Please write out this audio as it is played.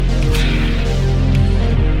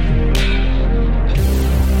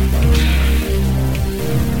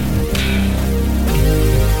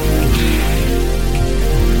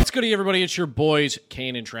everybody? It's your boys,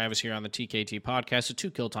 Kain and Travis, here on the TKT podcast, the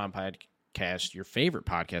 2 Kill Time podcast, your favorite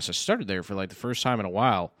podcast. I started there for like the first time in a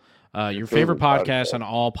while. Your favorite podcast on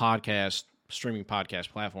all streaming podcast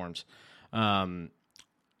platforms. Guys,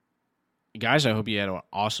 I hope you had an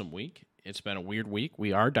awesome week. It's been a weird week.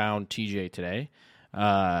 We are down TJ today.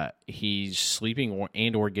 He's sleeping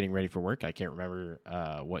or getting ready for work. I can't remember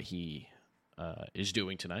what he is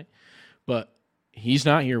doing tonight, but he's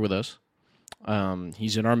not here with us.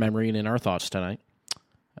 He's in our memory and in our thoughts tonight.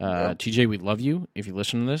 TJ, we love you. If you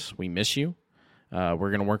listen to this, we miss you. We're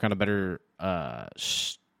going to work on a better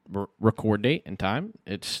record date and time.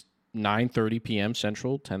 It's 9:30 p.m.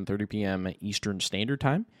 Central, 10:30 p.m. Eastern Standard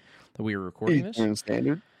Time that we are recording this. Eastern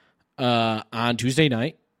Standard. On Tuesday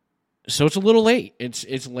night. So it's a little late.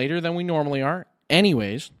 It's later than we normally are.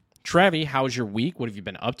 Anyways, Travi, how's your week? What have you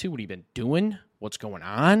been up to? What have you been doing? What's going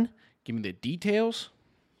on? Give me the details.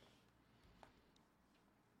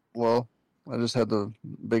 Well, I just had the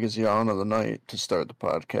biggest yawn of the night to start the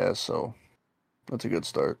podcast, so that's a good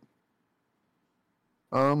start.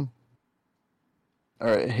 All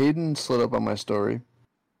right, Hayden slid up on my story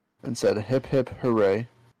and said, hip, hip, hooray,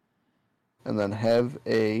 and then have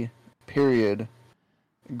a period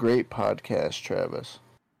great podcast, Travis.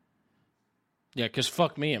 Yeah, because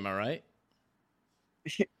fuck me, am I right?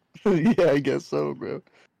 Yeah, I guess so, bro.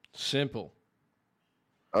 Simple.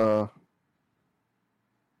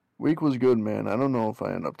 Week was good, man. I don't know if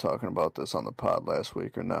I end up talking about this on the pod last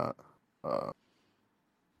week or not. I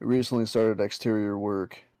recently started exterior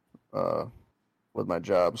work with my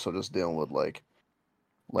job, so just dealing with like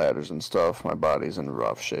ladders and stuff. My body's in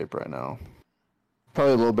rough shape right now.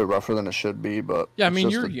 Probably a little bit rougher than it should be, but yeah, I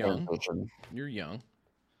mean you're young. You're young.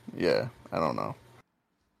 Yeah, I don't know.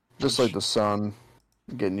 Just like the sun,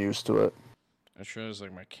 getting used to it. I shows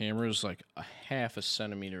like my camera's like a half a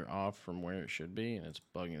centimeter off from where it should be, and it's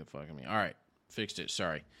bugging the fuck out of me. All right, fixed it.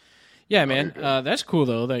 Sorry. Yeah, man, that's cool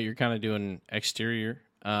though that you're kind of doing exterior.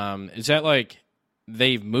 Is that like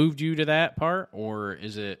they've moved you to that part, or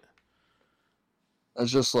is it?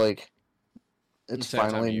 It's just like it's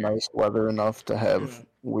finally nice weather enough to have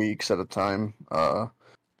weeks at a time. The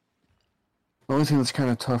only thing that's kind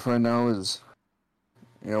of tough right now is,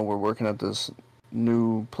 we're working at this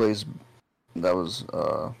new place that was it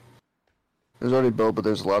was already built, but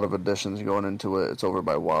there's a lot of additions going into it. It's over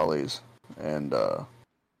by Wally's, and I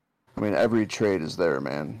mean every trade is there,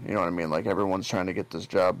 man. You know what I mean? Like everyone's trying to get this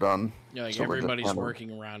job done. Yeah, like so everybody's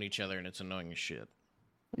working around each other, and it's annoying as shit.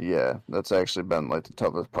 Yeah, that's actually been like the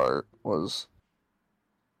toughest part.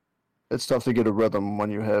 It's tough to get a rhythm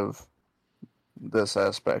when you have this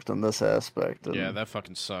aspect and this aspect. And, yeah, that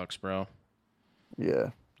fucking sucks, bro. Yeah,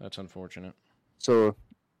 that's unfortunate. So,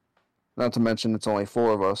 not to mention it's only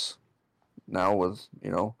 4 of us now with,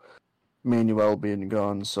 Manuel being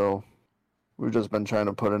gone, so we've just been trying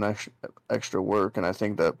to put in extra work, and I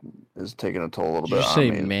think that is taking a toll a little bit on me.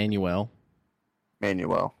 Did you say Manuel?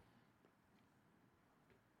 Manuel.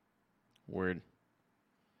 Word.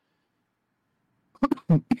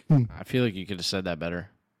 I feel like you could have said that better.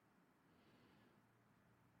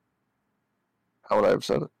 How would I have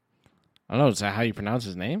said it? I don't know. Is that how you pronounce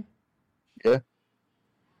his name? Yeah.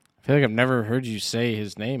 I feel like I've never heard you say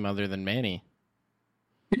his name other than Manny.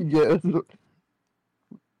 Yeah.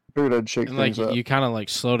 Figured I'd shake things up. You kind of like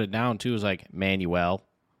slowed it down too. It was like Manuel.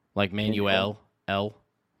 Like Manuel.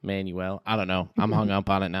 Manuel. I don't know. I'm hung up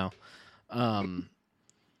on it now.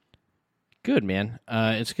 Good, man.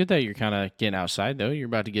 It's good that you're kind of getting outside, though. You're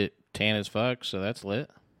about to get tan as fuck, so that's lit.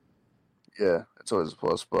 Yeah, it's always a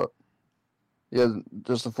plus, but yeah,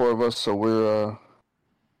 just the 4 of us, so we're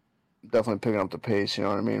definitely picking up the pace, you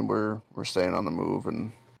know what I mean? We're staying on the move,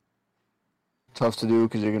 and tough to do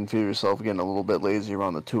because you can feel yourself getting a little bit lazy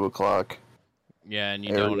around the 2 o'clock. Yeah, and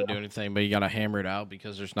you don't want to do anything, but you got to hammer it out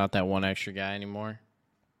because there's not that one extra guy anymore.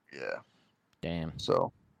 Yeah. Damn.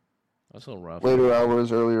 So. That's a little rough. Later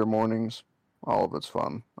hours, earlier mornings, all of it's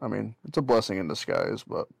fun. I mean, it's a blessing in disguise,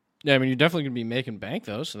 but... Yeah, I mean, you're definitely going to be making bank,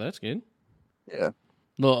 though, so that's good. Yeah.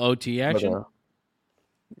 Little OT action. Yo.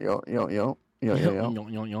 Yo.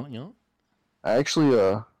 I actually,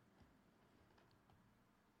 how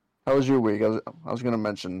was your week? I was going to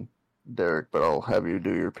mention Derek, but I'll have you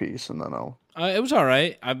do your piece, and then I'll... It was all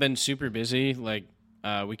right. I've been super busy. Like,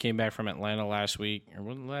 we came back from Atlanta last week, or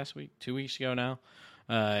was it last week? 2 weeks ago now.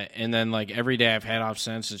 And then, like, every day I've had off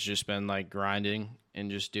since, it's just been, like, grinding and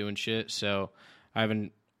just doing shit. So I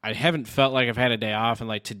haven't felt like I've had a day off. And,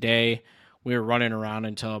 like, today we were running around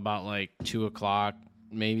until about, like, 2 o'clock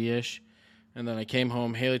maybe-ish. And then I came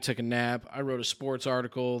home. Haley took a nap. I wrote a sports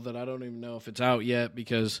article that I don't even know if it's out yet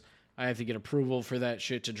because I have to get approval for that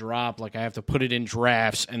shit to drop. Like, I have to put it in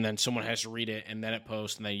drafts, and then someone has to read it, and then it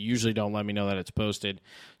posts, and they usually don't let me know that it's posted.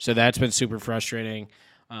 So that's been super frustrating.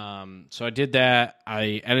 So I did that.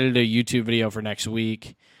 I edited a YouTube video for next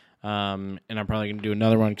week, and I'm probably going to do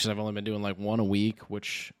another one because I've only been doing like one a week,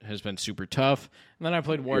 which has been super tough. And then I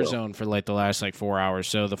played Warzone for like the last like 4 hours.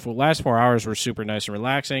 So the last 4 hours were super nice and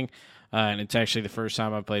relaxing. And it's actually the first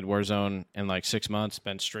time I've played Warzone in like 6 months.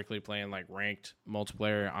 Been strictly playing like ranked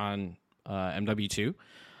multiplayer on MW2,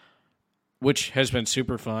 which has been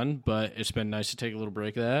super fun. But it's been nice to take a little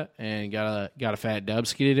break of that. And got a fat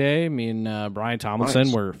dubski today. Me and Brian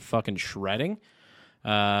Tomlinson were fucking shredding.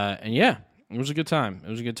 And yeah, it was a good time. It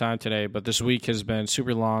was a good time today. But this week has been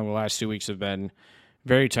super long. The last 2 weeks have been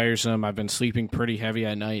very tiresome. I've been sleeping pretty heavy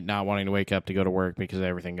at night, not wanting to wake up to go to work because of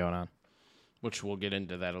everything going on. Which we'll get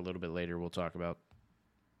into that a little bit later. We'll talk about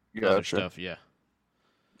other stuff, yeah.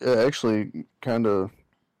 Yeah, actually, kind of,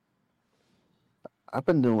 I've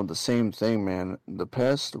been doing the same thing, man. The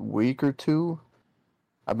past week or two,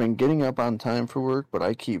 I've been getting up on time for work, but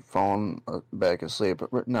I keep falling back asleep.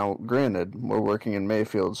 Now, granted, we're working in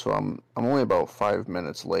Mayfield, so I'm only about 5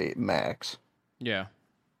 minutes late, max. Yeah.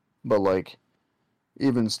 But, like,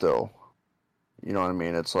 even still, you know what I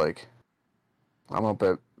mean? It's like, I'm up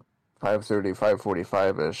at 5:30,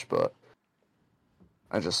 5:45-ish, but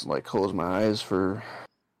I just, like, close my eyes for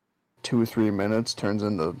 2 or 3 minutes, turns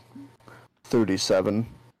into 37.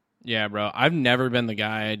 Yeah, bro. I've never been the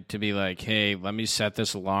guy to be like, hey, let me set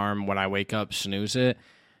this alarm when I wake up, snooze it.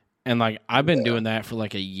 And, like, I've been doing that for,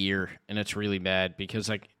 like, a year, and it's really bad because,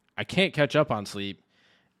 like, I can't catch up on sleep,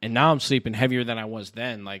 and now I'm sleeping heavier than I was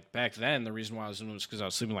then. Like, back then, the reason why I was doing it was because I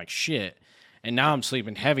was sleeping like shit. And now I'm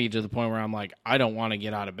sleeping heavy to the point where I'm like, I don't want to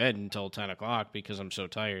get out of bed until 10 o'clock because I'm so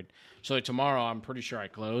tired. So like tomorrow, I'm pretty sure I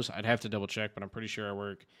close. I'd have to double check, but I'm pretty sure I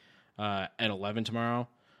work at 11 tomorrow.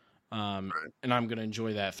 And I'm going to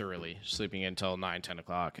enjoy that thoroughly, sleeping until 9, 10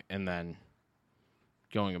 o'clock, and then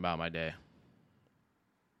going about my day.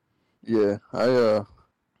 Yeah,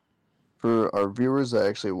 for our viewers that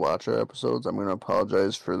actually watch our episodes, I'm going to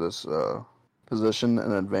apologize for this position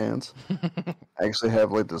in advance. I actually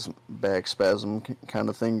have like this back spasm kind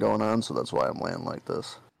of thing going on, so that's why I'm laying like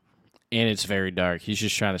this. And it's very dark. He's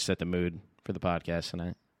just trying to set the mood for the podcast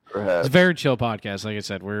tonight. Perhaps. It's a very chill podcast. Like I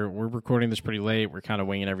said, we're recording this pretty late. We're kind of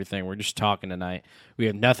winging everything. We're just talking tonight. We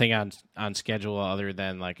have nothing on schedule other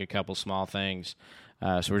than like a couple small things.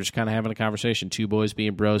 So we're just kind of having a conversation. Two boys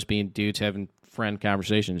being bros, being dudes, having friend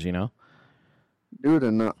conversations, you know? Dude,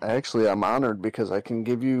 and actually, I'm honored because I can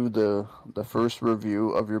give you the first review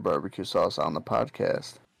of your barbecue sauce on the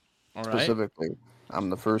podcast. All right. Specifically, I'm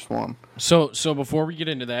the first one. So before we get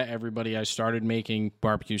into that, everybody, I started making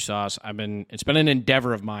barbecue sauce. It's been an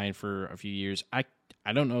endeavor of mine for a few years. I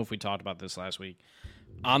don't know if we talked about this last week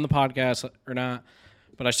on the podcast or not,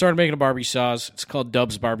 but I started making a barbecue sauce. It's called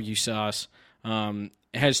DUBS BBQ Sauce.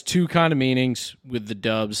 It has two kind of meanings with the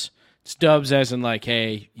dubs. It's dubs as in like,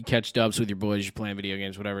 hey, you catch dubs with your boys, you're playing video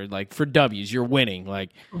games, whatever. Like for W's, you're winning. Like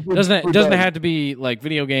doesn't have to be like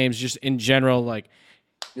video games, just in general, like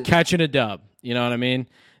catching a dub. You know what I mean?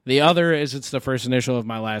 The other is it's the first initial of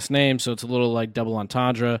my last name, so it's a little like double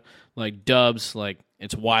entendre, like dubs, like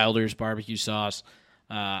it's Wilder's barbecue sauce.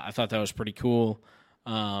 I thought that was pretty cool.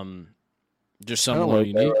 Just something a little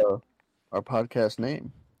unique. Our podcast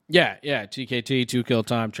name. Yeah, TKT, 2 Kill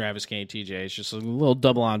Time, Travis, Kain, TJ. It's just a little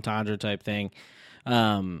double entendre type thing.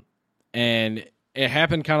 And it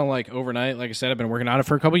happened kind of like overnight. Like I said, I've been working on it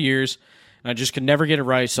for a couple years, and I just could never get it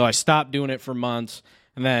right, so I stopped doing it for months.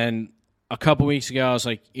 And then a couple weeks ago, I was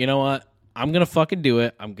like, you know what? I'm going to fucking do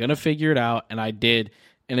it. I'm going to figure it out, and I did.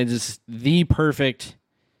 And it is the perfect,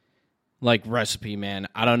 like, recipe, man.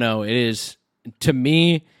 I don't know. It is, to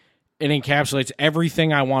me, it encapsulates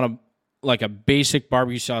everything I want to, like a basic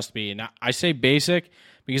barbecue sauce to be. And I say basic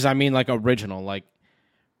because I mean like original. Like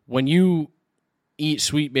when you eat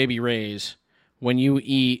Sweet Baby Ray's, when you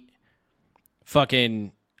eat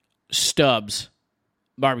fucking Stubbs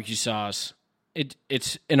barbecue sauce,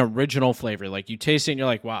 it's an original flavor. Like you taste it and you're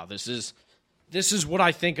like, wow, this is what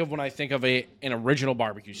I think of when I think of an original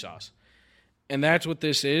barbecue sauce. And that's what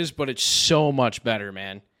this is, but it's so much better,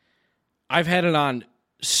 man. I've had it on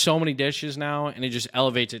so many dishes now, and it just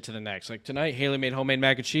elevates it to the next. Like tonight, Haley made homemade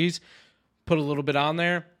mac and cheese, put a little bit on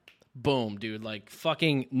there, boom, dude, like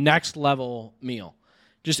fucking next level meal.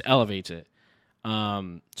 Just elevates it.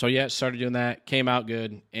 So yeah, started doing that, came out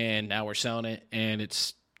good, and now we're selling it, and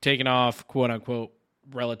it's taken off, quote unquote,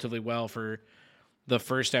 relatively well for the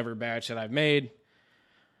first ever batch that I've made.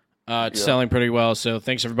 It's selling pretty well, so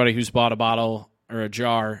thanks everybody who's bought a bottle or a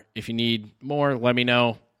jar. If you need more, let me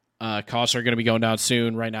know. Costs are going to be going down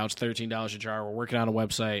soon. Right now it's $13 a jar. We're working on a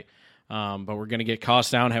website, but we're going to get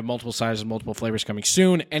costs down, have multiple sizes, multiple flavors coming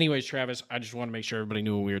soon. Anyways, Travis, I just want to make sure everybody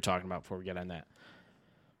knew what we were talking about before we get on that.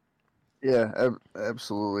 Yeah,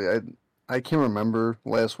 absolutely. I can't remember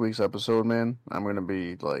last week's episode, man. I'm going to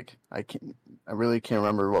be like, I really can't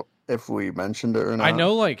remember if we mentioned it or not. I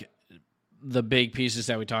know like the big pieces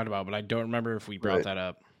that we talked about, but I don't remember if we brought that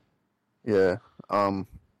up. Yeah. So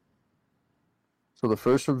the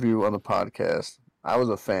first review on the podcast, I was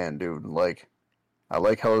a fan, dude. Like, I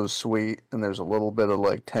like how it was sweet and there's a little bit of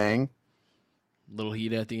like tang. Little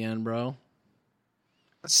heat at the end, bro.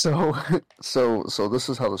 So this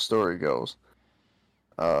is how the story goes.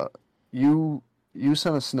 You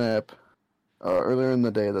sent a snap earlier in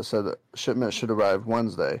the day that said that shipment should arrive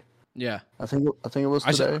Wednesday. Yeah, I think it was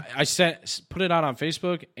today. I put it out on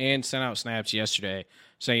Facebook and sent out snaps yesterday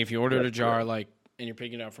saying if you ordered a jar and you're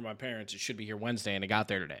picking it up from my parents, it should be here Wednesday, and it got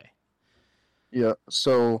there today. Yeah,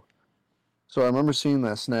 so I remember seeing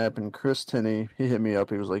that snap, and Chris Tinney, he hit me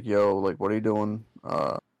up. He was like, "Yo, like, what are you doing?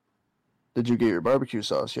 Did you get your barbecue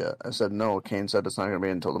sauce yet?" I said, "No." Kain said it's not going to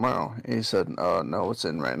be until tomorrow. He said, "No, it's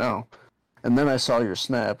in right now." And then I saw your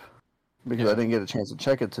snap because I didn't get a chance to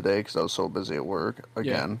check it today because I was so busy at work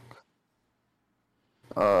again.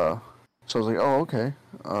 Yeah. So I was like, "Oh, okay."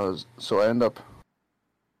 So I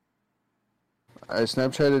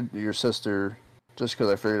Snapchatted your sister just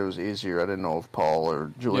because I figured it was easier. I didn't know if Paul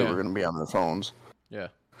or Julie were going to be on their phones. Yeah.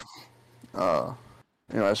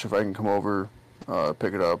 Asked her if I can come over,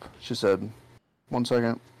 pick it up. She said, 1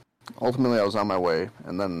 second. Ultimately, I was on my way,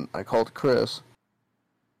 and then I called Chris.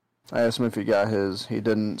 I asked him if he got his. He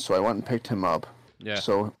didn't, so I went and picked him up. Yeah.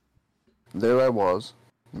 So there I was,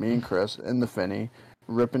 me and Chris in the Finney,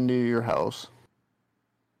 ripping to your house.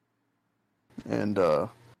 And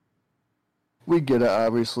we get it,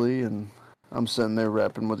 obviously, and I'm sitting there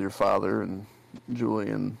rapping with your father and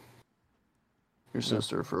Julie and your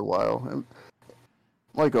sister for a while. And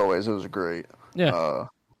like always, it was great. Yeah.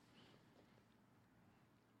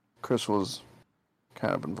 Chris was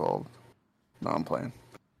kind of involved. No, I'm playing.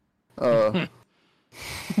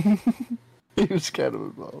 He was kind of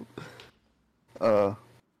involved.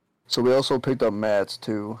 So we also picked up Matt's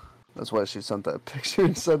too. That's why she sent that picture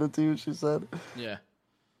and sent it to you, she said. Yeah.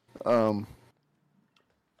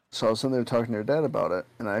 So I was sitting there talking to your dad about it,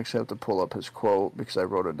 and I actually have to pull up his quote because I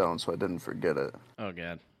wrote it down so I didn't forget it. Oh,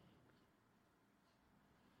 God.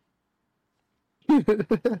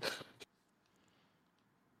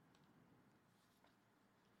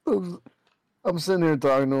 I'm sitting here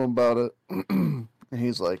talking to him about it, and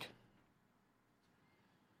he's like,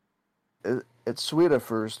 it's sweet at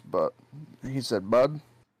first, but he said, "Bud,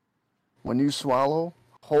 when you swallow,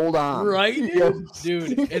 hold on." Right? Yes.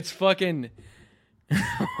 Dude, it's fucking...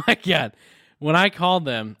 Oh, my God. When I called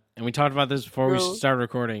them, and we talked about this before we started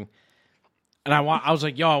recording, and I was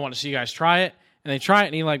like, yo, I want to see you guys try it. And they try it,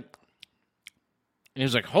 and he was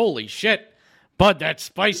like, holy shit, Bud, that's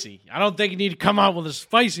spicy. I don't think you need to come out with a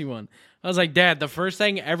spicy one. I was like, Dad, the first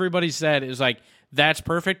thing everybody said is like, that's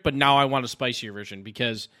perfect, but now I want a spicier version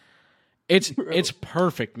because it's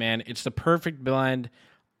perfect, man. It's the perfect blend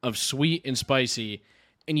of sweet and spicy,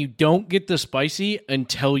 and you don't get the spicy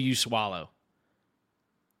until you swallow.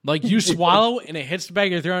 Like, you swallow, and it hits the back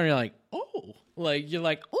of your throat, and you're like, oh. Like, you're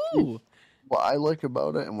like, ooh. What I like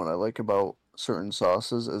about it, and what I like about certain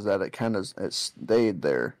sauces, is that it kind of it stayed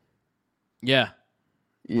there. Yeah.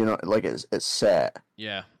 You know, like it sat.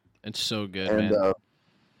 Yeah. It's so good, and, man.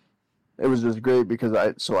 It was just great because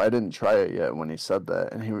I didn't try it yet when he said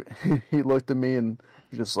that, and he looked at me and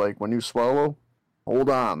just like, when you swallow, hold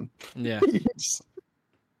on. Yeah.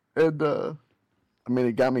 And I mean,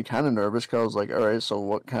 it got me kind of nervous because I was like, all right, so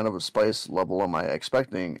what kind of a spice level am I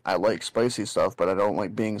expecting? I like spicy stuff, but I don't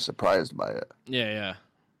like being surprised by it. Yeah, yeah.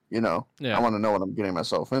 You know? Yeah. I want to know what I'm getting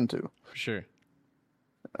myself into. For sure.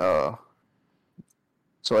 So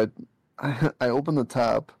I opened the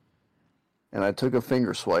top, and I took a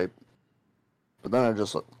finger swipe, but then I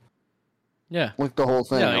just licked the whole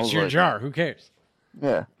thing. Yeah, it's your jar. Who cares?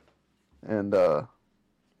 Yeah. And I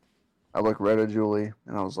looked right at Julie,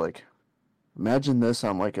 and I was like, imagine this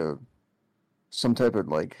on like some type of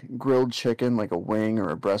like grilled chicken, like a wing or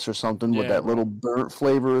a breast or something with that little burnt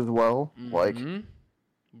flavor as well. Mm-hmm. Like,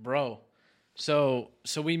 bro. So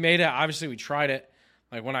we made it. Obviously, we tried it.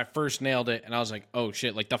 Like when I first nailed it, and I was like, oh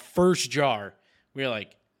shit! Like the first jar, we were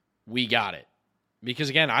like, we got it. Because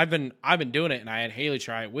again, I've been doing it, and I had Haley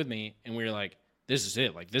try it with me, and we were like, this is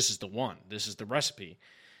it. Like this is the one. This is the recipe.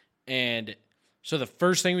 And so the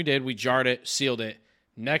first thing we did, we jarred it, sealed it.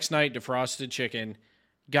 Next night, defrosted chicken,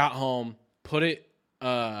 got home, put it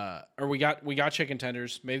or we got chicken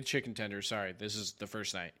tenders, made the chicken tenders. Sorry, this is the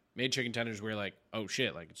first night. Made chicken tenders. We were like, oh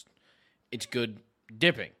shit, like it's good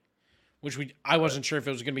dipping, which I wasn't sure if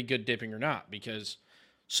it was going to be good dipping or not, because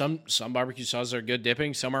some barbecue sauces are good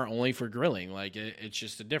dipping, some are only for grilling. Like it's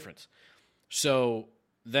just a difference. So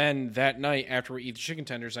then that night after we eat the chicken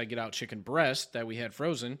tenders, I get out chicken breast that we had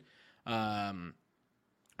frozen,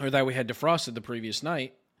 or that we had defrosted the previous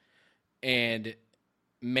night, and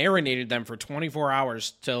marinated them for 24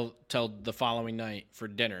 hours till the following night for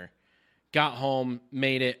dinner. Got home,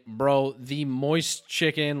 made it, bro, the moist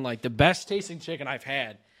chicken, like the best tasting chicken I've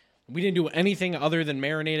had. We didn't do anything other than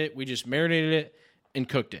marinate it. We just marinated it and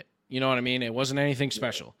cooked it. You know what I mean? It wasn't anything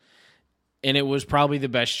special. And it was probably the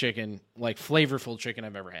best chicken, like flavorful chicken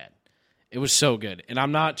I've ever had. It was so good. And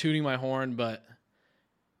I'm not tooting my horn, but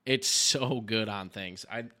it's so good on things.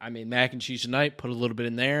 I made mac and cheese tonight, put a little bit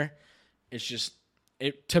in there. It's just,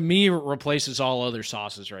 it to me replaces all other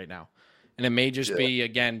sauces right now. And it may just be,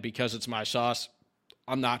 again, because it's my sauce.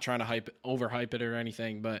 I'm not trying to overhype it or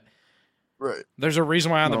anything, but there's a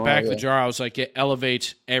reason why on the back of the jar I was like, it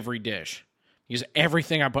elevates every dish. Because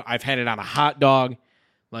everything I've had it on a hot dog.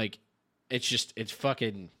 Like, it's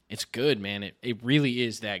good, man. It really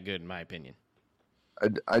is that good, in my opinion.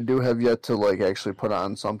 I do have yet to, like, actually put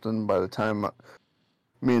on something. By the time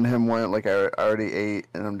me and him went, like, I already ate,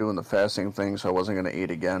 and I'm doing the fasting thing, so I wasn't going to eat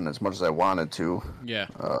again as much as I wanted to. Yeah.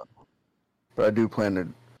 But I do plan to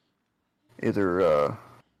either,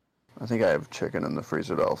 I think I have chicken in the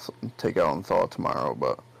freezer that I'll take out and thaw it tomorrow,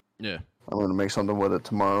 but yeah, I'm going to make something with it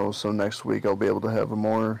tomorrow, so next week I'll be able to have a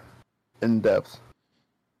more in-depth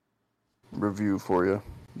review for you.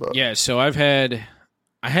 But yeah, so I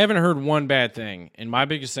haven't heard one bad thing, and my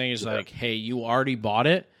biggest thing is like, hey, you already bought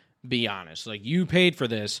it, be honest. Like, you paid for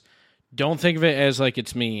this. Don't think of it as like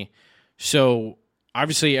it's me. So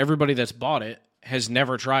obviously everybody that's bought it has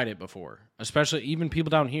never tried it before, especially even people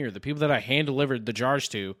down here. The people that I hand-delivered the jars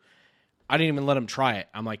to, I didn't even let them try it.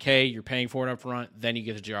 I'm like, hey, you're paying for it up front, then you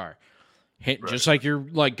get the jar. Just like you're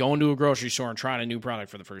like going to a grocery store and trying a new product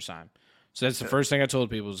for the first time. So that's the first thing I told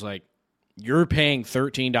people is like, you're paying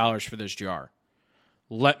 $13 for this jar.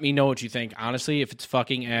 Let me know what you think. Honestly, if it's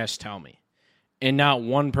fucking ass, tell me. And not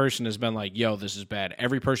one person has been like, yo, this is bad.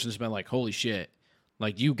 Every person has been like, holy shit,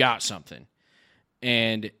 like you got something.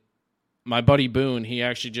 And my buddy Boone, he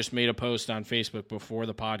actually just made a post on Facebook before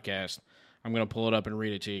the podcast. I'm going to pull it up and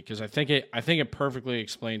read it to you because I think it perfectly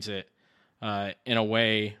explains it in a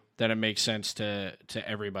way that it makes sense to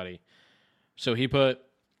everybody. So he put,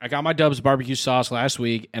 I got my DUBS BBQ Sauce last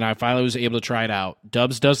week, and I finally was able to try it out.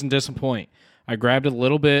 DUBS doesn't disappoint. I grabbed a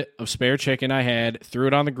little bit of spare chicken I had, threw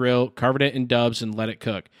it on the grill, covered it in DUBS, and let it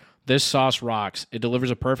cook. This sauce rocks. It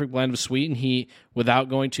delivers a perfect blend of sweet and heat without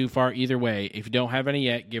going too far either way. If you don't have any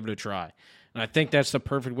yet, give it a try. And I think that's the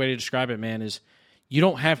perfect way to describe it, man, is you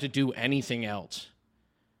don't have to do anything else.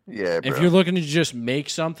 Yeah, bro. If you're looking to just make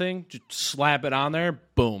something, just slap it on there,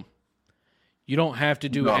 boom. You don't have to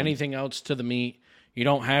do anything else to the meat. You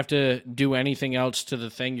don't have to do anything else to the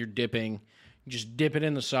thing you're dipping. You just dip it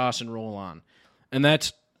in the sauce and roll on. And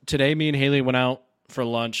that's, today me and Haley went out for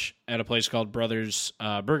lunch at a place called Brothers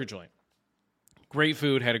Burger Joint. Great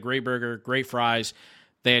food, had a great burger, great fries.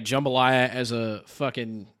 They had jambalaya as a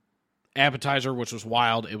fucking appetizer, which was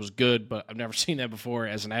wild. It was good, but I've never seen that before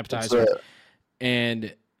as an appetizer.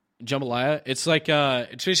 And jambalaya, it's like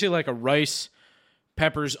it's basically like a rice,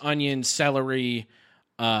 peppers, onions, celery,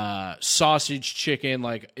 sausage, chicken.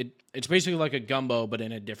 Like it's basically like a gumbo, but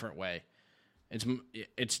in a different way.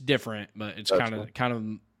 It's different, but it's kind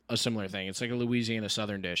of a similar thing. It's like a Louisiana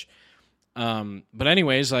Southern dish. But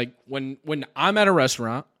anyways, like when I'm at a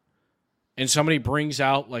restaurant and somebody brings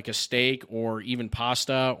out like a steak or even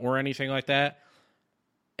pasta or anything like that,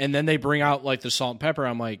 and then they bring out like the salt and pepper,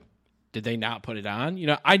 I'm like, did they not put it on? You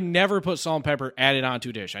know, I never put salt and pepper added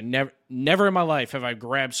onto a dish. I never in my life have I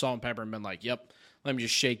grabbed salt and pepper and been like, yep, let me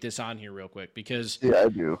just shake this on here real quick, because yeah, I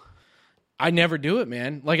do. I never do it,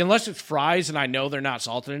 man. Like, unless it's fries and I know they're not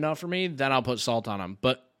salted enough for me, then I'll put salt on them.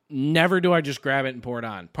 But never do I just grab it and pour it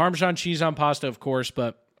on. Parmesan cheese on pasta, of course,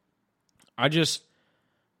 but I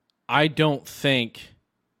don't think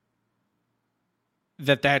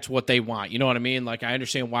that that's what they want. You know what I mean? Like, I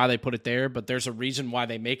understand why they put it there, but there's a reason why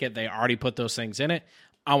they make it. They already put those things in it.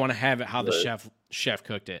 I want to have it how the chef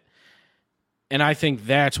cooked it. And I think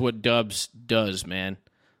that's what DUBS does, man.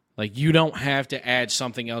 Like, you don't have to add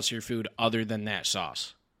something else to your food other than that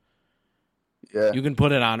sauce. Yeah. You can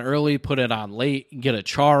put it on early, put it on late, get a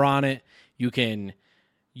char on it. You can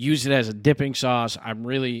use it as a dipping sauce. I'm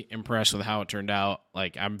really impressed with how it turned out.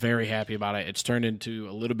 Like, I'm very happy about it. It's turned into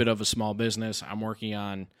a little bit of a small business. I'm working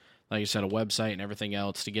on, like I said, a website and everything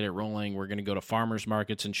else to get it rolling. We're going to go to farmers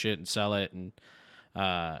markets and shit and sell it. And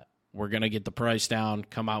we're going to get the price down,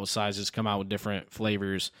 come out with sizes, come out with different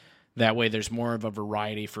flavors. That way there's more of a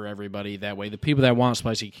variety for everybody. That way the people that want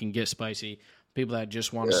spicy can get spicy. People that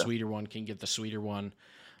just want a sweeter one can get the sweeter one,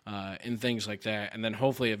 and things like that. And then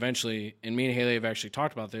hopefully eventually, and me and Haley have actually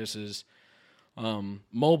talked about this, is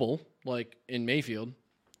Mobile, like in Mayfield,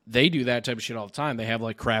 they do that type of shit all the time. They have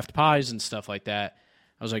like craft pies and stuff like that.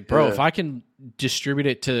 I was like, bro, if I can distribute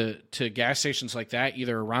it to gas stations like that,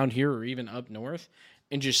 either around here or even up north,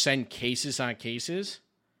 and just send cases on cases,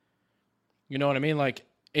 you know what I mean? Like,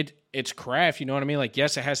 it's craft, you know what I mean? Like,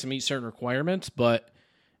 yes, it has to meet certain requirements, but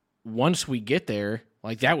once we get there,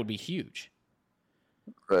 like, that would be huge.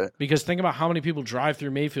 Right. Because think about how many people drive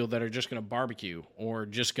through Mayfield that are just going to barbecue or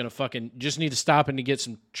just going to just need to stop and to get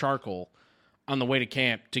some charcoal on the way to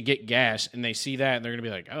camp to get gas, and they see that and they're going to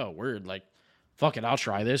be like, oh, word, like, fuck it, I'll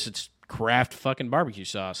try this. It's craft fucking barbecue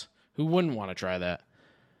sauce. Who wouldn't want to try that?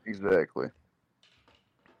 Exactly.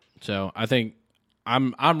 So I think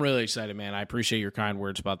I'm really excited, man. I appreciate your kind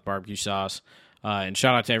words about the barbecue sauce. And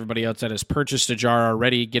shout out to everybody else that has purchased a jar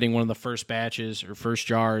already, getting one of the first batches or first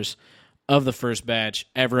jars of the first batch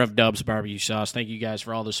ever of DUBS BBQ Sauce. Thank you guys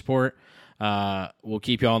for all the support. We'll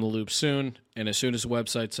keep you all in the loop soon, and as soon as the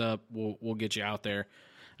website's up, we'll get you out there.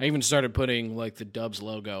 I even started putting like the DUBS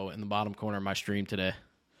logo in the bottom corner of my stream today.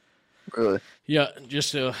 Really? Yeah,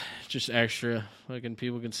 just extra fucking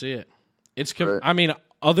people can see it. It's right. I mean,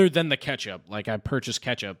 other than the ketchup, like I purchased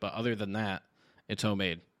ketchup, but other than that, it's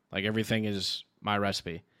homemade. Like everything is my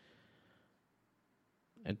recipe.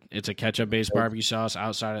 It's a ketchup-based barbecue sauce.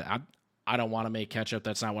 Outside of, I don't want to make ketchup.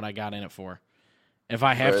 That's not what I got in it for. If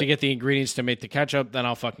I have to get the ingredients to make the ketchup, then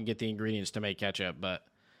I'll fucking get the ingredients to make ketchup. But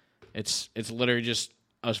it's literally just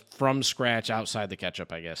a from scratch outside the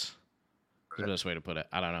ketchup, I guess. Is the best way to put it.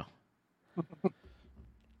 I don't know.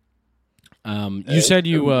 You said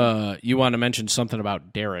you want to mention something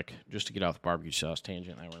about Derek, just to get off the barbecue sauce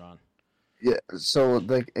tangent that we're on. Yeah, so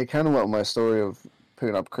like it kind of went with my story of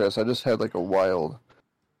picking up Chris. I just had like a wild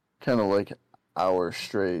kind of like hour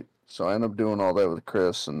straight. So I ended up doing all that with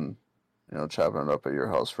Chris and, you know, chopping it up at your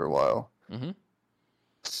house for a while. Mm-hmm.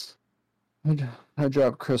 I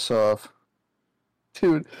dropped Chris off.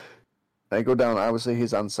 Dude, I go down. Obviously,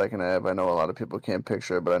 he's on 2nd Ave. I know a lot of people can't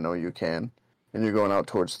picture it, but I know you can. And you're going out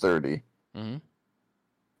towards 30. Mm-hmm.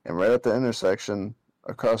 And right at the intersection,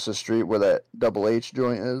 across the street where that Double H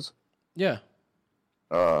joint is. Yeah.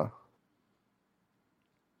 I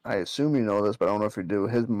assume you know this, but I don't know if you do.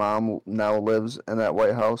 His mom now lives in that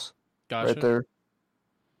White House. Gotcha. Right there.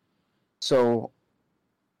 So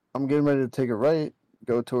I'm getting ready to take a right,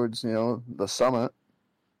 go towards, you know, the summit,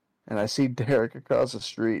 and I see Derek across the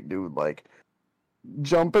street, dude, like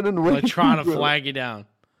jumping and waving. Like trying to flag you down.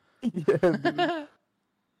 Yeah, dude.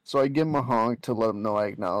 So I give him a honk to let him know I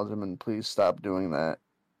acknowledge him and please stop doing that.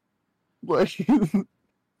 Like,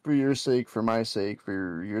 for your sake, for my sake,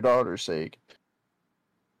 for your daughter's sake.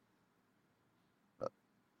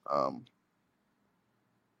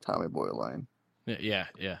 Tommy Boy line. Yeah.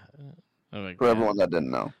 Oh my God. For everyone that didn't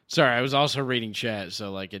know. Sorry, I was also reading chat,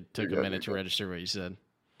 so like it took You're a minute to register what you said.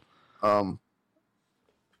 Where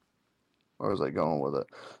was I going with it?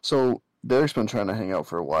 So Derek's been trying to hang out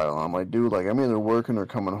for a while. I'm like, dude, like I'm either working or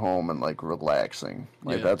coming home and like relaxing.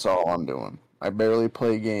 Like that's all I'm doing. I barely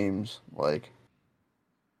play games. Like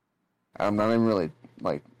I'm not even really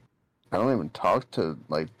like I don't even talk to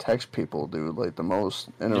like text people, dude. Like the most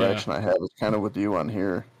interaction I have is kind of with you on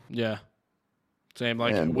here. Yeah. Same,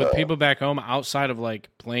 like with people back home outside of like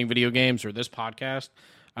playing video games or this podcast,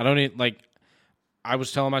 I don't even like. I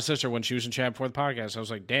was telling my sister when she was in chat before the podcast, I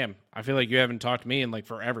was like, "Damn, I feel like you haven't talked to me in like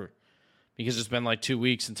forever," because it's been like 2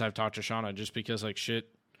 weeks since I've talked to Shauna. Just because like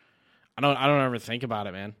shit, I don't ever think about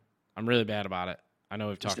it, man. I'm really bad about it. I know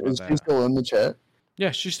we've talked about that. Is she still in the chat?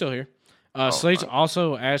 Yeah, she's still here. Slate's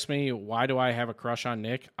also asked me why do I have a crush on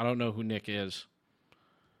Nick. I don't know who Nick is.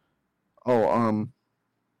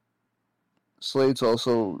 Slade's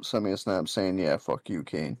also sent me a snap saying, yeah, fuck you,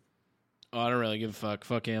 Kain. Oh, I don't really give a fuck.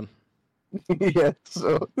 Fuck him. Yeah,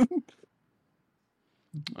 so.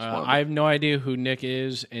 I have no idea who Nick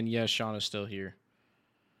is, and yes, Sean is still here.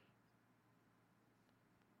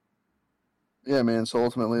 Yeah, man, so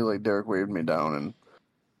ultimately, like, Derek waved me down, and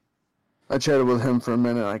I chatted with him for a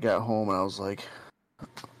minute, and I got home, and I was like,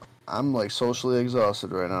 I'm, like, socially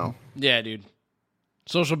exhausted right now. Yeah, dude.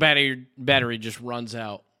 Social battery just runs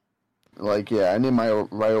out. Like, yeah, I need my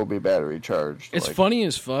Ryobi battery charged. It's funny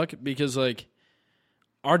as fuck because, like,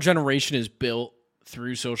 our generation is built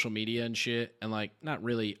through social media and shit, and like not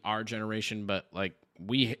really our generation, but like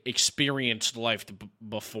we experienced life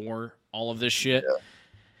before all of this shit. Yeah.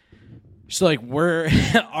 So like we're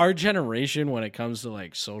our generation when it comes to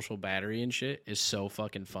like social battery and shit is so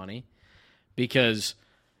fucking funny because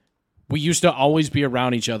we used to always be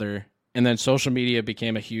around each other, and then social media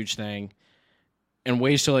became a huge thing, and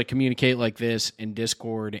ways to like communicate like this in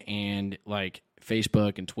Discord and like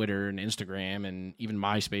Facebook and Twitter and Instagram and even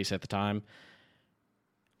MySpace at the time.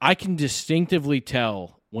 I can distinctively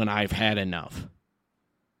tell when I've had enough.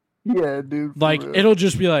 Yeah, dude. Like it'll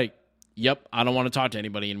just be like, yep, I don't want to talk to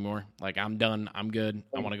anybody anymore. Like, I'm done. I'm good.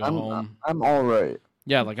 I want to go home. I'm all right.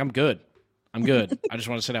 Yeah, like, I'm good. I'm good. I just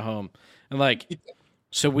want to sit at home. And, like,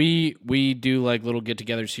 so we do, like, little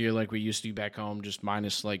get-togethers here like we used to do back home, just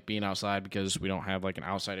minus, like, being outside because we don't have, like, an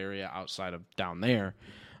outside area outside of down there.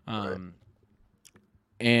 Right.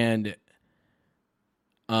 And,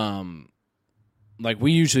 like,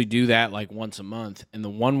 we usually do that, like, once a month. And the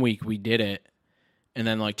 1 week we did it, and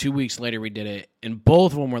then, like, 2 weeks later, we did it. And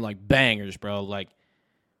both of them were, like, bangers, bro. Like,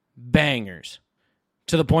 bangers.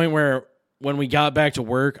 To the point where when we got back to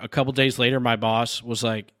work, a couple days later, my boss was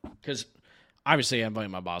like, because obviously I invite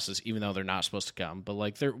my bosses, even though they're not supposed to come. But,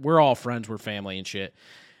 like, we're all friends. We're family and shit.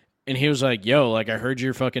 And he was like, yo, like, I heard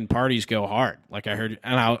your fucking parties go hard. Like, I heard,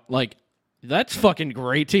 and I, like, that's fucking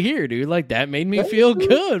great to hear, dude. Like, that made me feel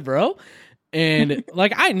good, bro. And,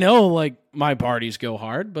 like, I know, like, my parties go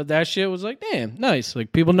hard, but that shit was like, damn, nice.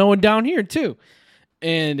 Like, people know it down here, too.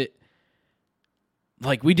 And,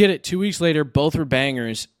 like, we did it 2 weeks later. Both were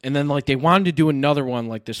bangers. And then, like, they wanted to do another one,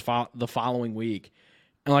 like, the following week.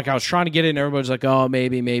 And, like, I was trying to get it, and everybody's like, oh,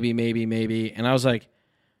 maybe. And I was like,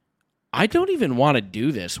 I don't even want to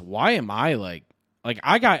do this. Why am I, like,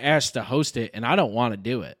 I got asked to host it, and I don't want to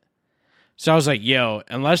do it. So I was like, yo,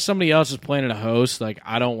 unless somebody else is planning to host, like,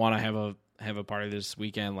 I don't want to have a party this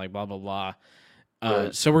weekend, like, blah, blah, blah.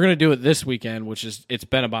 Right. So we're going to do it this weekend, which is, it's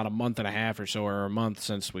been about a month and a half or so, or a month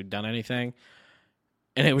since we've done anything.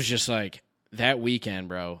 And it was just like, that weekend,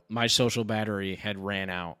 bro, my social battery had ran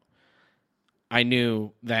out. I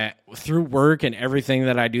knew that through work and everything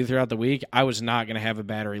that I do throughout the week, I was not going to have a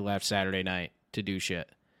battery left Saturday night to do shit.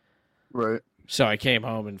 Right. So I came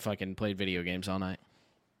home and fucking played video games all night.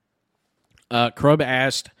 Krub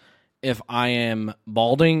asked if I am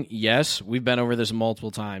balding. Yes, we've been over this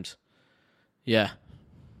multiple times. Yeah.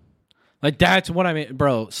 Like, that's what I mean.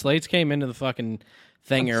 Bro, Slates came into the fucking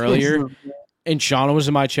thing earlier, and Shauna was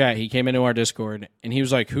in my chat. He came into our Discord, and he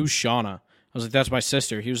was like, who's Shauna? I was like, that's my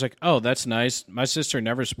sister. He was like, oh, that's nice. My sister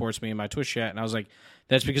never supports me in my Twitch chat. And I was like,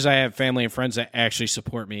 that's because I have family and friends that actually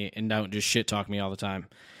support me and don't just shit talk me all the time.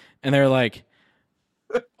 And they're like,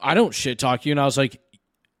 I don't shit talk you. And I was like,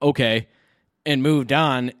 okay. And moved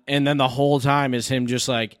on. And then the whole time is him just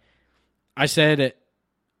like, I said,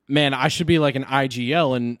 man, I should be like an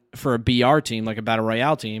IGL and for a BR team, like a Battle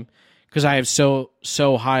Royale team, because I have so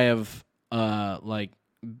high of like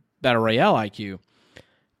Battle Royale IQ.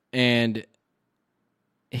 And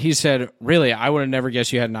he said, really, I would have never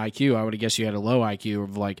guessed you had an IQ. I would have guessed you had a low IQ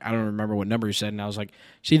of, like, I don't remember what number you said. And I was like,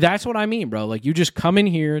 see, that's what I mean, bro. Like, you just come in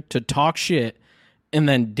here to talk shit and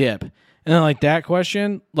then dip. And then, like, that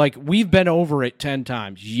question, like, we've been over it 10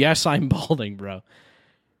 times. Yes, I'm balding, bro.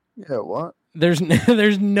 Yeah, what? There's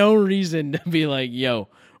no reason to be like, yo,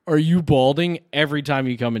 are you balding every time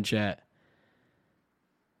you come in chat?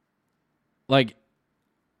 Like,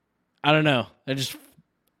 I don't know. That just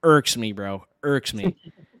irks me, bro. Irks me.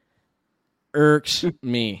 Irks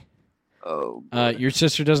me. Oh, your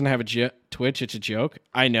sister doesn't have a Twitch. It's a joke.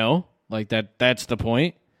 I know. Like, that's the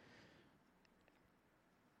point.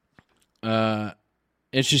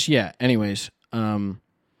 It's just, yeah. Anyways, I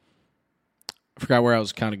forgot where I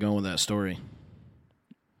was kind of going with that story.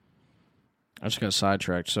 I just got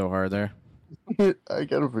sidetracked so hard there. I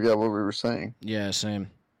gotta forget what we were saying. Yeah,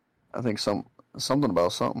 same. I think something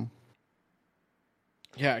about something.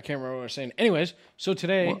 Yeah, I can't remember what I was saying. Anyways, so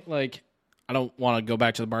today, like, I don't want to go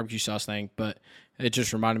back to the barbecue sauce thing, but it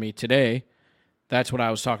just reminded me today, that's what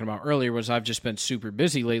I was talking about earlier, was I've just been super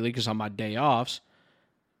busy lately because on my days off,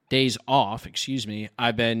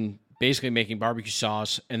 I've been basically making barbecue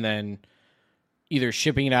sauce and then either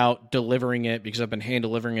shipping it out, delivering it, because I've been hand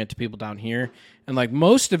delivering it to people down here. And, like,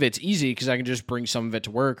 most of it's easy because I can just bring some of it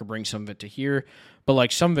to work or bring some of it to here. But,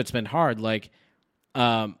 like, some of it's been hard. Like,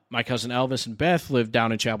 my cousin Elvis and Beth live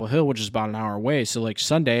down in Chapel Hill, which is about an hour away. So, like,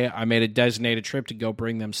 Sunday, I made a designated trip to go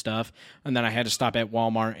bring them stuff. And then I had to stop at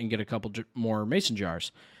Walmart and get a couple more mason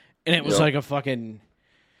jars. And it was like a fucking...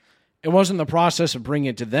 It wasn't the process of bringing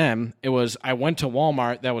it to them. It was, I went to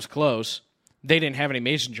Walmart that was close, they didn't have any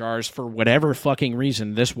mason jars for whatever fucking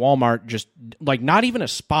reason. This Walmart just, like, not even a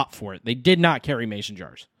spot for it. They did not carry mason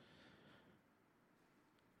jars.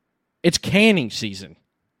 It's canning season.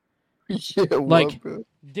 Yeah, like,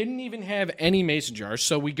 didn't even have any mason jars.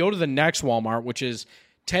 So we go to the next Walmart, which is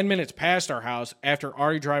 10 minutes past our house after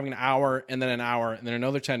already driving an hour and then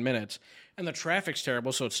another 10 minutes. And the traffic's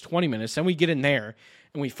terrible, so it's 20 minutes. Then we get in there,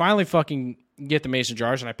 and we finally fucking get the mason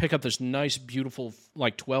jars, and I pick up this nice, beautiful,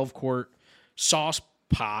 like, 12-quart sauce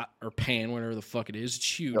pot or pan, whatever the fuck it is.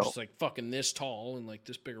 It's huge. It's like fucking this tall and like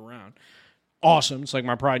this big around. Awesome. It's like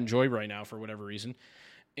my pride and joy right now for whatever reason.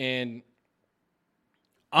 And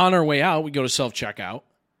on our way out, we go to self-checkout.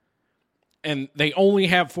 And they only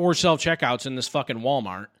have 4 self-checkouts in this fucking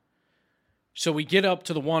Walmart. So we get up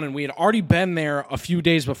to the one, and we had already been there a few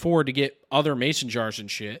days before to get other mason jars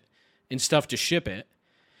and shit and stuff to ship it.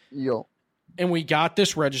 Yo. And we got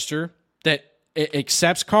this register that it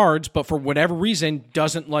accepts cards, but for whatever reason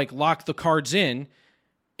doesn't like lock the cards in,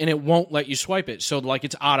 and it won't let you swipe it. So like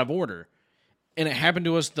it's out of order. And it happened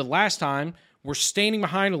to us the last time. We're standing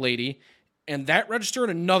behind a lady, and that register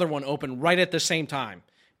and another one open right at the same time.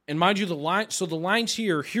 And mind you, the line's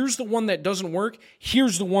here. Here's the one that doesn't work.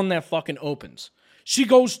 Here's the one that fucking opens. She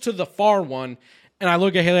goes to the far one, and I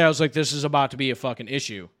look at Haley. I was like, this is about to be a fucking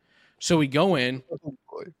issue. So we go in,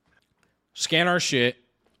 scan our shit,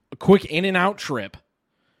 a quick in and out trip.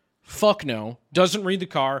 Fuck no. Doesn't read the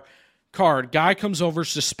card. Guy comes over,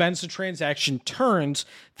 suspends the transaction, turns.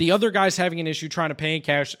 The other guy's having an issue trying to pay in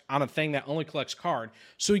cash on a thing that only collects card.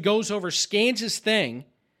 So he goes over, scans his thing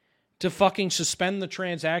to fucking suspend the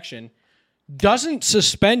transaction, doesn't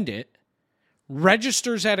suspend it,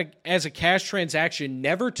 registers as a cash transaction,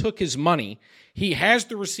 never took his money. He has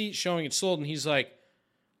the receipt showing it's sold, and he's like,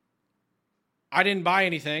 I didn't buy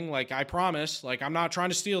anything. Like, I promise. Like, I'm not trying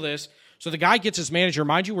to steal this. So the guy gets his manager.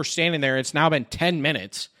 Mind you, we're standing there. It's now been 10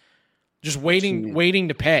 minutes just waiting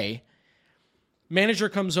to pay. Manager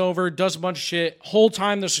comes over, does a bunch of shit. Whole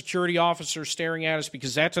time the security officer's staring at us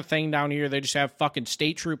because that's a thing down here. They just have fucking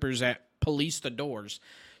state troopers that police the doors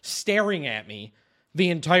staring at me the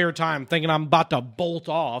entire time thinking I'm about to bolt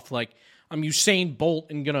off. Like, I'm Usain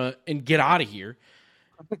Bolt and get out of here.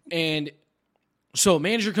 And so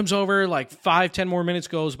manager comes over, like 5-10 more minutes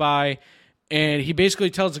goes by, and he basically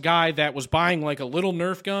tells the guy that was buying like a little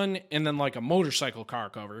Nerf gun and then like a motorcycle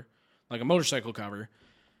cover.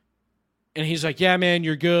 And he's like, yeah, man,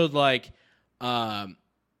 you're good. Like it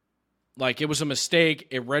was a mistake.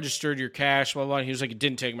 It registered your cash, blah, blah. And he was like, it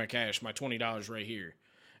didn't take my cash, my $20 right here.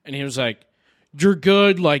 And he was like, you're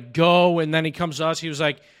good, like, go. And then he comes to us. He was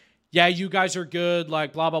like, yeah, you guys are good,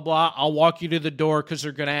 like, blah, blah, blah. I'll walk you to the door because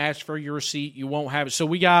they're going to ask for your receipt. You won't have it. So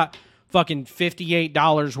we got fucking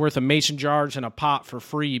 $58 worth of mason jars and a pot for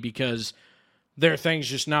free because their thing's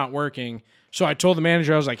just not working. So I told the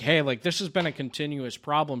manager, I was like, hey, like, this has been a continuous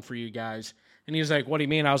problem for you guys. And he was like, what do you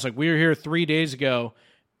mean? I was like, we were here 3 days ago,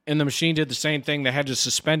 and the machine did the same thing. They had to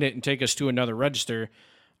suspend it and take us to another register.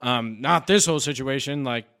 Not this whole situation,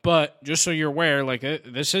 like, but just so you're aware, like,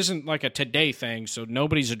 this isn't like a today thing, so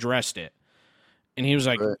nobody's addressed it. And he was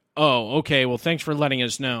like, right. Oh, okay, well, thanks for letting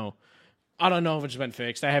us know. I don't know if it's been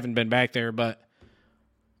fixed. I haven't been back there, but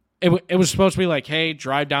it was supposed to be like, hey,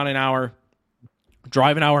 drive down an hour,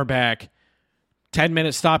 drive an hour back,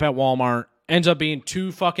 10-minute stop at Walmart. Ends up being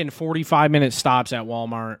 2 fucking 45-minute stops at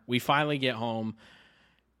Walmart. We finally get home.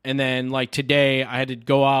 And then, like, today, I had to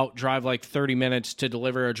go out, drive, like, 30 minutes to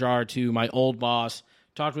deliver a jar to my old boss.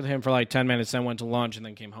 Talked with him for, like, 10 minutes, then went to lunch, and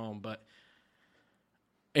then came home. But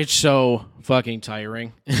it's so fucking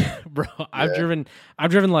tiring. Bro, yeah. I've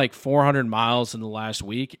driven, like, 400 miles in the last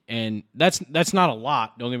week, and that's not a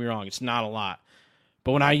lot. Don't get me wrong. It's not a lot.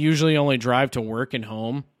 But when I usually only drive to work and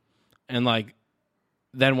home, and, like,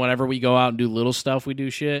 then whenever we go out and do little stuff, we do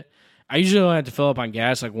shit, I usually only have to fill up on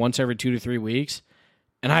gas, like, once every 2 to 3 weeks.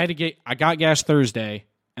 And I got gas Thursday,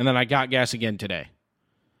 and then I got gas again today.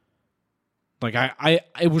 Like,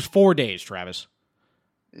 it was 4 days, Travis.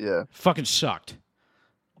 Yeah. Fucking sucked.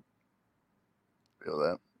 Feel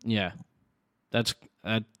that. Yeah.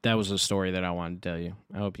 That was a story that I wanted to tell you.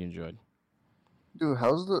 I hope you enjoyed. Dude,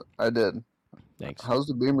 I did. Thanks. How's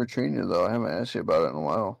the Beamer treating you, though? I haven't asked you about it in a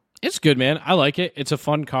while. It's good, man. I like it. It's a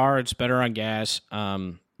fun car. It's better on gas.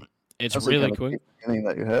 It's That's really quick.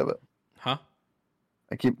 That you have it. Huh?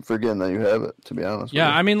 I keep forgetting that you have it, to be honest.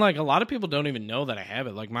 Yeah, I mean, like, a lot of people don't even know that I have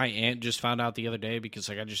it. Like, my aunt just found out the other day because,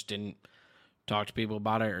 like, I just didn't talk to people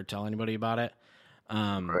about it or tell anybody about it.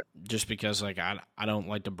 Right. Just because, like, I don't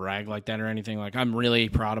like to brag like that or anything. Like, I'm really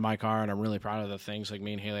proud of my car, and I'm really proud of the things, like,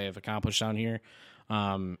 me and Haley have accomplished down here.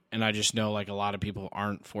 And I just know, like, a lot of people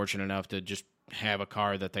aren't fortunate enough to just have a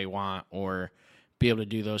car that they want or be able to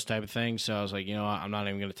do those type of things. So I was like, you know what? I'm not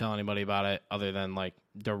even going to tell anybody about it other than like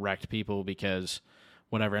direct people because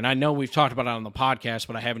whatever. And I know we've talked about it on the podcast,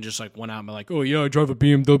 but I haven't just like went out and been like, oh yeah, I drive a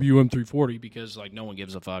BMW M340 because like no one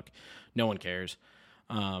gives a fuck. No one cares.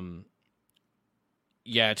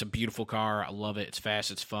 Yeah, it's a beautiful car. I love it. It's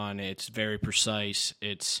fast. It's fun. It's very precise.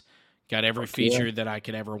 It's got every feature that I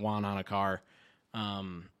could ever want on a car.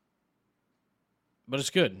 But it's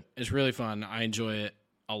good. It's really fun. I enjoy it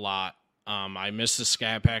a lot. I miss the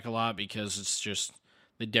Scat Pack a lot because it's just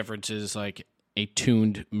the difference is like a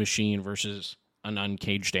tuned machine versus an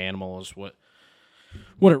uncaged animal is what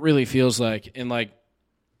it really feels like. And like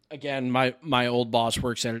again, my old boss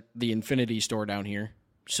works at the Infinity store down here.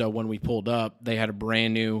 So when we pulled up, they had a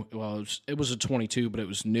brand new. Well, it was a 22, but it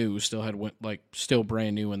was new. Still had still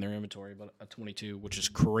brand new in their inventory, but a 22, which is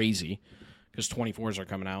crazy because 24s are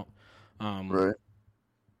coming out. Right.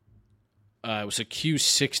 It was a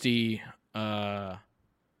Q60. I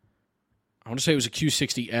want to say it was a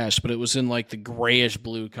Q60S, but it was in like the grayish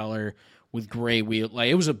blue color with gray wheel. Like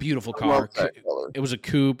it was a beautiful car. It was a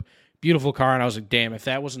coupe, beautiful car, and I was like, damn, if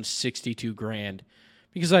that wasn't $62,000,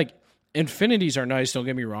 because like Infinities are nice. Don't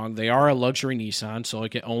get me wrong; they are a luxury Nissan, so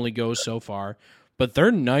like it only goes so far. But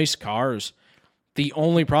they're nice cars. The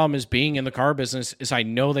only problem is being in the car business is I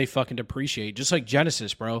know they fucking depreciate, just like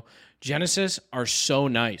Genesis, bro. Genesis are so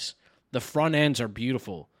nice. The front ends are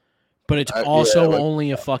beautiful. But it's also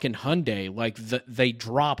only a fucking Hyundai. Like they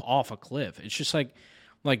drop off a cliff. It's just like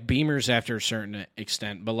Beamers after a certain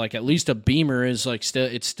extent. But like at least a Beamer is like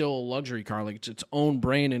it's still a luxury car. Like it's its own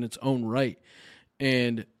brand in its own right.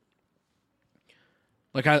 And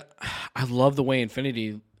like I love the way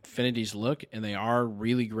Infinities look, and they are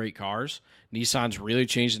really great cars. Nissan's really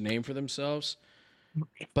changed the name for themselves,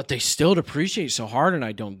 but they still depreciate so hard, and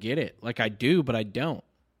I don't get it. Like I do, but I don't.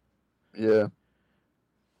 Yeah.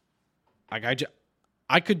 Like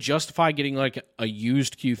I could justify getting like a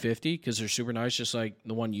used Q50 because they're super nice, just like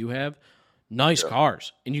the one you have. Nice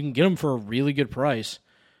cars, and you can get them for a really good price.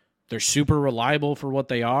 They're super reliable for what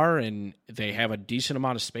they are, and they have a decent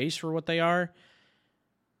amount of space for what they are.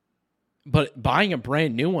 But buying a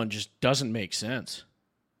brand new one just doesn't make sense.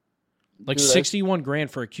 Like dude,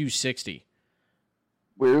 $61,000 for a Q60.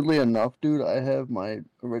 Weirdly enough, dude, I have my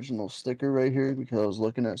original sticker right here because I was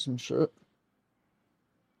looking at some shit.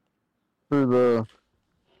 For the...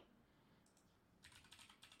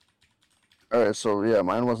 Alright, so yeah,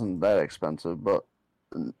 mine wasn't that expensive, but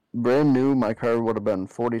brand new, my car would have been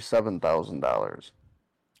 $47,000.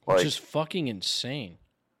 Which is fucking insane.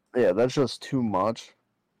 Yeah, that's just too much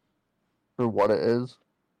for what it is.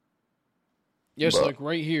 Yes, like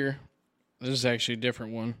right here, this is actually a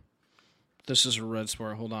different one. This is a red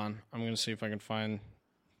Sport. Hold on. I'm going to see if I can find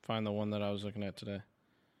the one that I was looking at today.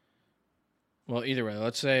 Well, either way,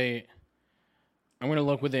 let's say I'm going to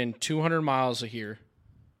look within 200 miles of here.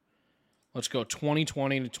 Let's go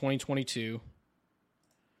 2020 to 2022.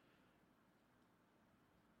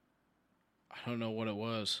 I don't know what it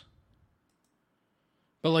was.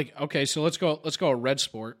 But like, okay, so let's go a red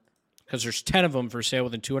Sport because there's 10 of them for sale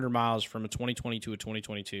within 200 miles from a 2020 to a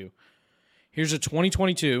 2022. Here's a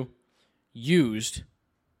 2022 used.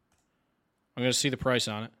 I'm going to see the price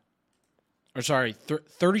on it. Or sorry,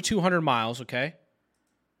 3,200 miles, okay?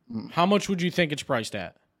 How much would you think it's priced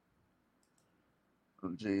at? Oh,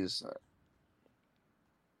 jeez.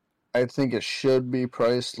 I think it should be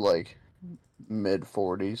priced like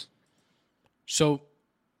mid-40s. So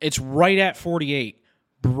it's right at 48.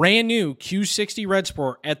 Brand new Q60 Red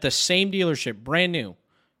Sport at the same dealership, brand new,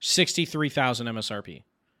 63,000 MSRP.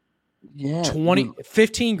 Yeah,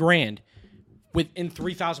 15 grand within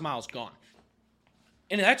 3,000 miles gone.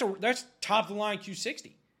 And that's top of the line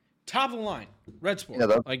Q60. Top of the line Red Sport.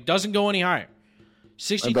 Yeah, like doesn't go any higher.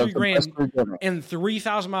 63 grand and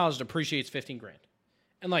 3,000 miles depreciates 15 grand.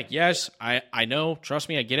 And like, yes, I know, trust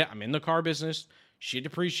me, I get it. I'm in the car business. Shit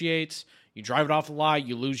depreciates. You drive it off the lot,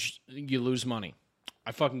 you lose money.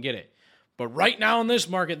 I fucking get it. But right now in this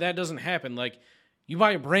market, that doesn't happen. Like, you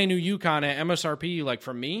buy a brand new Yukon at MSRP, like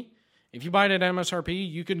from me, if you buy it at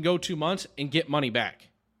MSRP, you can go 2 months and get money back.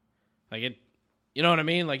 Like it, you know what I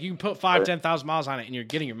mean? Like you can put 10,000 miles on it and you're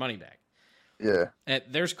getting your money back. Yeah. And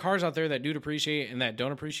there's cars out there that do depreciate and that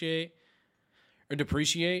don't appreciate or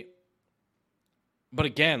depreciate. But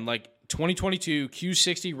again, like 2022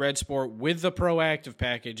 Q60 Red Sport with the Proactive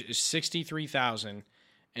package is $63,000.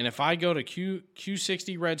 And if I go to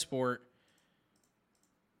Q60 Red Sport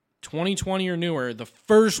 2020 or newer, the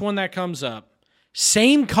first one that comes up,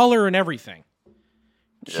 same color and everything.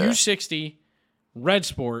 Yeah. Q60 Red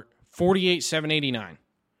Sport 48,789.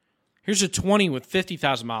 Here's a 20 with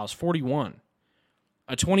 50,000 miles, 41.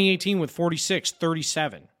 A 2018 with 46,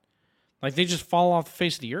 37. Like, they just fall off the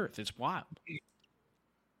face of the earth. It's wild.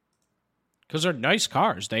 Because they're nice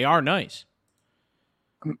cars. They are nice.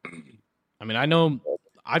 I mean, I know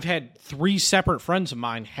I've had 3 separate friends of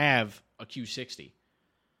mine have a Q60.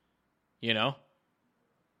 You know?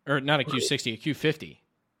 Or not a Q60, a Q50.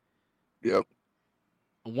 Yep.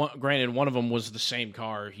 Granted, one of them was the same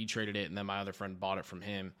car. He traded it, and then my other friend bought it from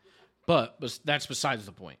him. But that's besides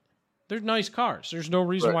the point. They're nice cars. There's no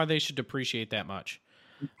reason why they should depreciate that much.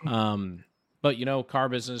 But, you know, car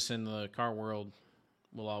business and the car world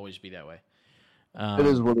will always be that way. It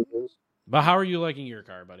is what it is. But how are you liking your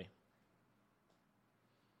car, buddy?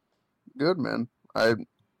 Good, man.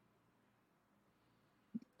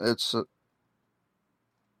 It's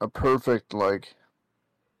a perfect, like,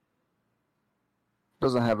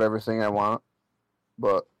 doesn't have everything I want,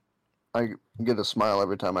 but I get a smile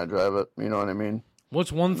every time I drive it. You know what I mean?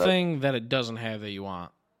 What's one thing that it doesn't have that you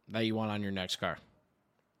want on your next car?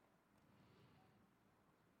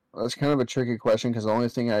 That's kind of a tricky question because the only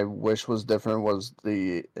thing I wish was different was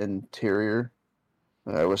the interior.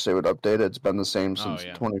 I wish they would update it. It's been the same since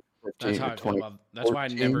 2015 That's how or I feel 2014. about. That's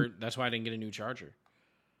why I didn't get a new Charger.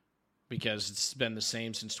 Because it's been the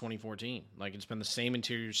same since 2014. Like, it's been the same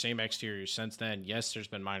interior, same exterior since then. Yes, there's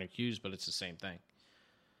been minor cues, but it's the same thing.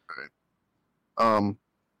 Right.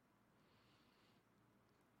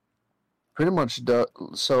 Pretty much.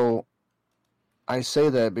 So, I say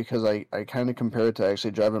that because I kind of compare it to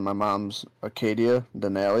actually driving my mom's Acadia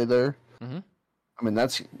Denali there. Mm-hmm. I mean,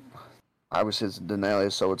 that's obviously it's a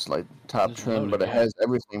Denali, so it's like top trim, loaded, but it has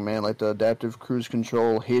everything, man. Like the adaptive cruise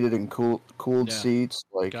control, heated and cooled seats,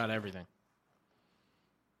 like got everything.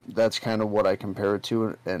 That's kind of what I compare it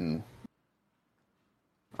to, and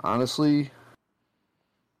honestly,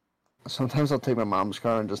 sometimes I'll take my mom's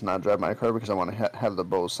car and just not drive my car because I want to have the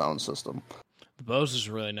Bose sound system. The Bose is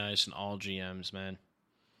really nice in all GMs, man.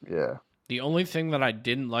 Yeah. The only thing that I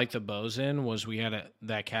didn't like the Bose in was we had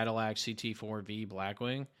that Cadillac CT4V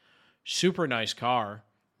Blackwing. Super nice car,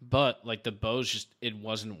 but like the Bose it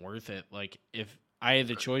wasn't worth it. Like if I had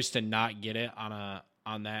the choice to not get it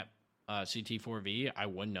on that CT4V, I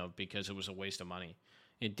wouldn't have because it was a waste of money.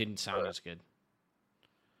 It didn't sound as good.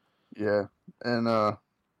 Yeah, and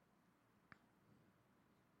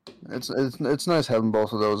it's nice having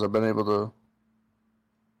both of those. I've been able to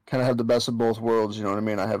kind of have the best of both worlds. You know what I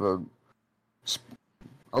mean? I have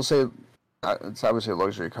I'll say it's obviously a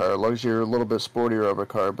luxury car, a little bit sportier of a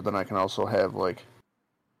car, but then I can also have like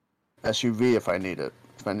SUV if I need it,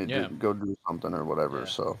 if I need to go do something or whatever. Yeah.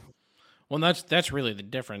 So. Well, that's really the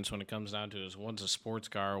difference when it comes down to is one's a sports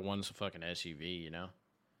car, one's a fucking SUV, you know?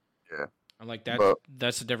 Yeah. And like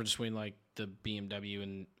that's the difference between like the BMW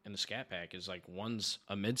and the Scat Pack is like one's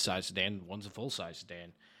a mid-size sedan, one's a full-size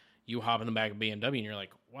sedan. You hop in the back of BMW and you're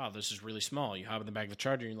like, wow, this is really small. You hop in the back of the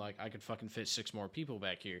Charger and you're like, I could fucking fit 6 more people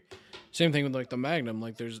back here. Same thing with like the Magnum.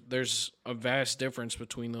 Like there's a vast difference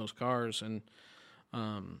between those cars, and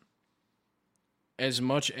as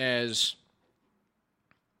much as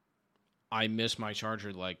I miss my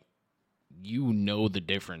Charger, like, you know the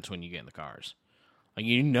difference when you get in the cars. Like,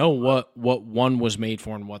 you know what one was made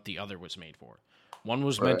for and what the other was made for. One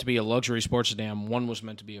was meant to be a luxury sports sedan. One was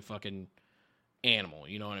meant to be a fucking animal.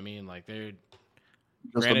 You know what I mean? Like, they're...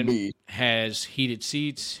 Granted, has heated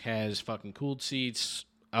seats, has fucking cooled seats,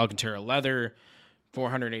 Alcantara leather,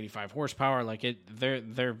 485 horsepower. Like,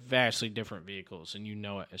 they're vastly different vehicles, and you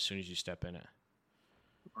know it as soon as you step in it.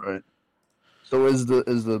 Right. So is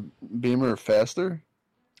the Beamer faster?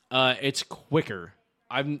 It's quicker.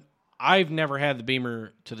 I've never had the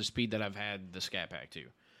Beamer to the speed that I've had the Scat Pack to.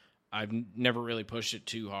 I've never really pushed it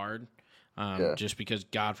too hard, just because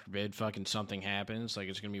God forbid fucking something happens, like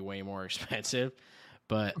it's gonna be way more expensive.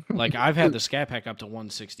 But like I've had the Scat Pack up to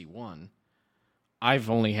 161. I've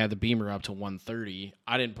only had the Beamer up to 130.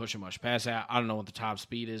 I didn't push it much past that. I don't know what the top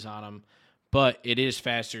speed is on them. But it is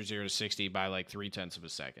faster 0 to 60 by like 0.3 of a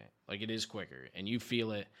second. Like, it is quicker, and you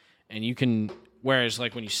feel it, and you can. Whereas,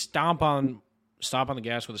 like, when you stomp on the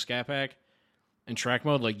gas with a Scat Pack in track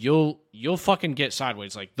mode, like you'll fucking get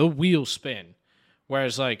sideways. Like the wheels spin.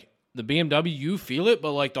 Whereas, like the BMW, you feel it,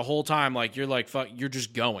 but like the whole time, like you're like fuck, you're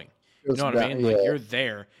just going. You know what I mean? Yeah. Like you're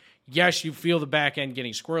there. Yes, you feel the back end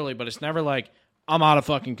getting squirrely, but it's never like I'm out of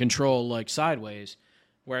fucking control, like sideways.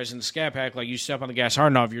 Whereas in the Scat Pack, like you step on the gas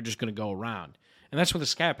hard enough, you're just going to go around. And that's with the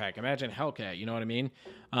Scat Pack. Imagine Hellcat, you know what I mean?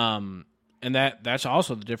 And that's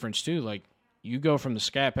also the difference too. Like you go from the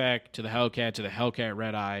Scat Pack to the Hellcat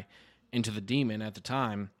Red Eye into the Demon at the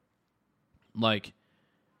time. Like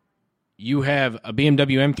you have a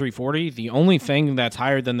BMW M340. The only thing that's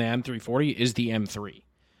higher than the M340 is the M3.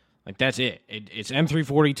 Like, that's it. It's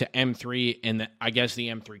M340 to M3, and I guess the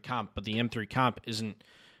M3 Comp, but the M3 Comp isn't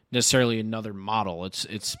necessarily another model.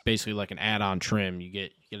 It's basically like an add-on trim. You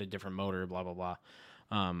get a different motor, blah, blah, blah.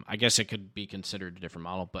 I guess it could be considered a different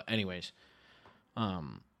model, but anyways.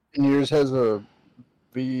 And yours has a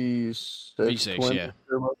V6. V6, yeah.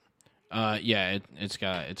 Turbo? Yeah, it's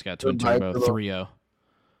got twin turbo 3.0.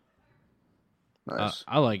 Nice.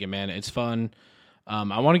 I like it, man. It's fun.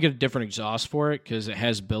 I want to get a different exhaust for it because it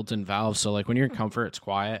has built-in valves. So, like, when you're in comfort, it's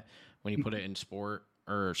quiet. When you put it in Sport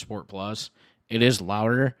or Sport Plus, it is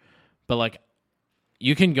louder. But, like,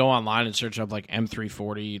 you can go online and search up, like,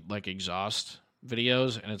 M340, like, exhaust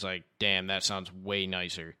videos, and it's like, damn, that sounds way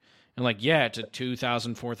nicer. And, like, yeah, it's a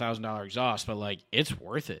 $2,000, $4,000 exhaust, but, like, it's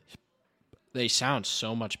worth it. They sound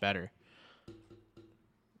so much better.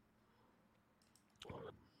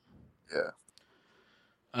 Yeah.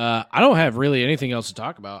 I don't have really anything else to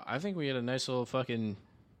talk about. I think we had a nice little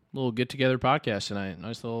get-together podcast tonight.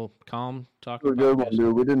 Nice little calm talk. Good one,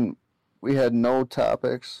 dude. We had no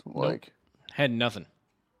topics. Like, had nothing.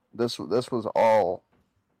 This was all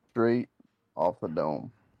straight off the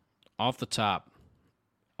dome. Off the top.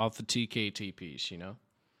 Off the TKT piece, you know?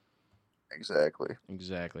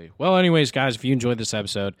 Exactly. Well, anyways, guys, if you enjoyed this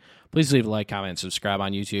episode, please leave a like, comment, subscribe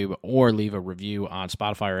on YouTube, or leave a review on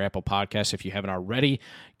Spotify or Apple Podcasts if you haven't already.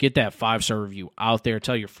 Get that 5-star review out there.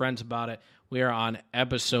 Tell your friends about it. We are on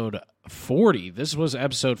episode 40. This was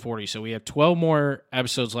episode 40, so we have 12 more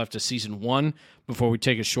episodes left of season 1 before we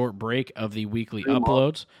take a short break of the weekly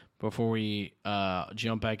uploads before we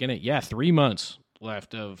jump back in it. Yeah, 3 months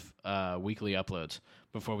left of weekly uploads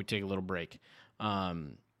before we take a little break.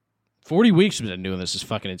 40 weeks we've been doing this is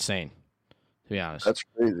fucking insane, to be honest. That's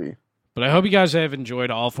crazy. But I hope you guys have enjoyed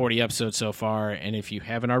all 40 episodes so far, and if you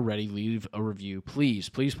haven't already, leave a review. Please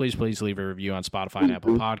leave a review on Spotify and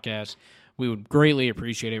Apple Podcasts. We would greatly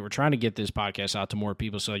appreciate it. We're trying to get this podcast out to more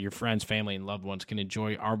people so your friends, family, and loved ones can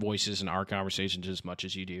enjoy our voices and our conversations as much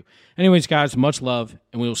as you do. Anyways, guys, much love,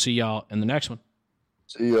 and we will see y'all in the next one.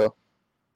 See ya.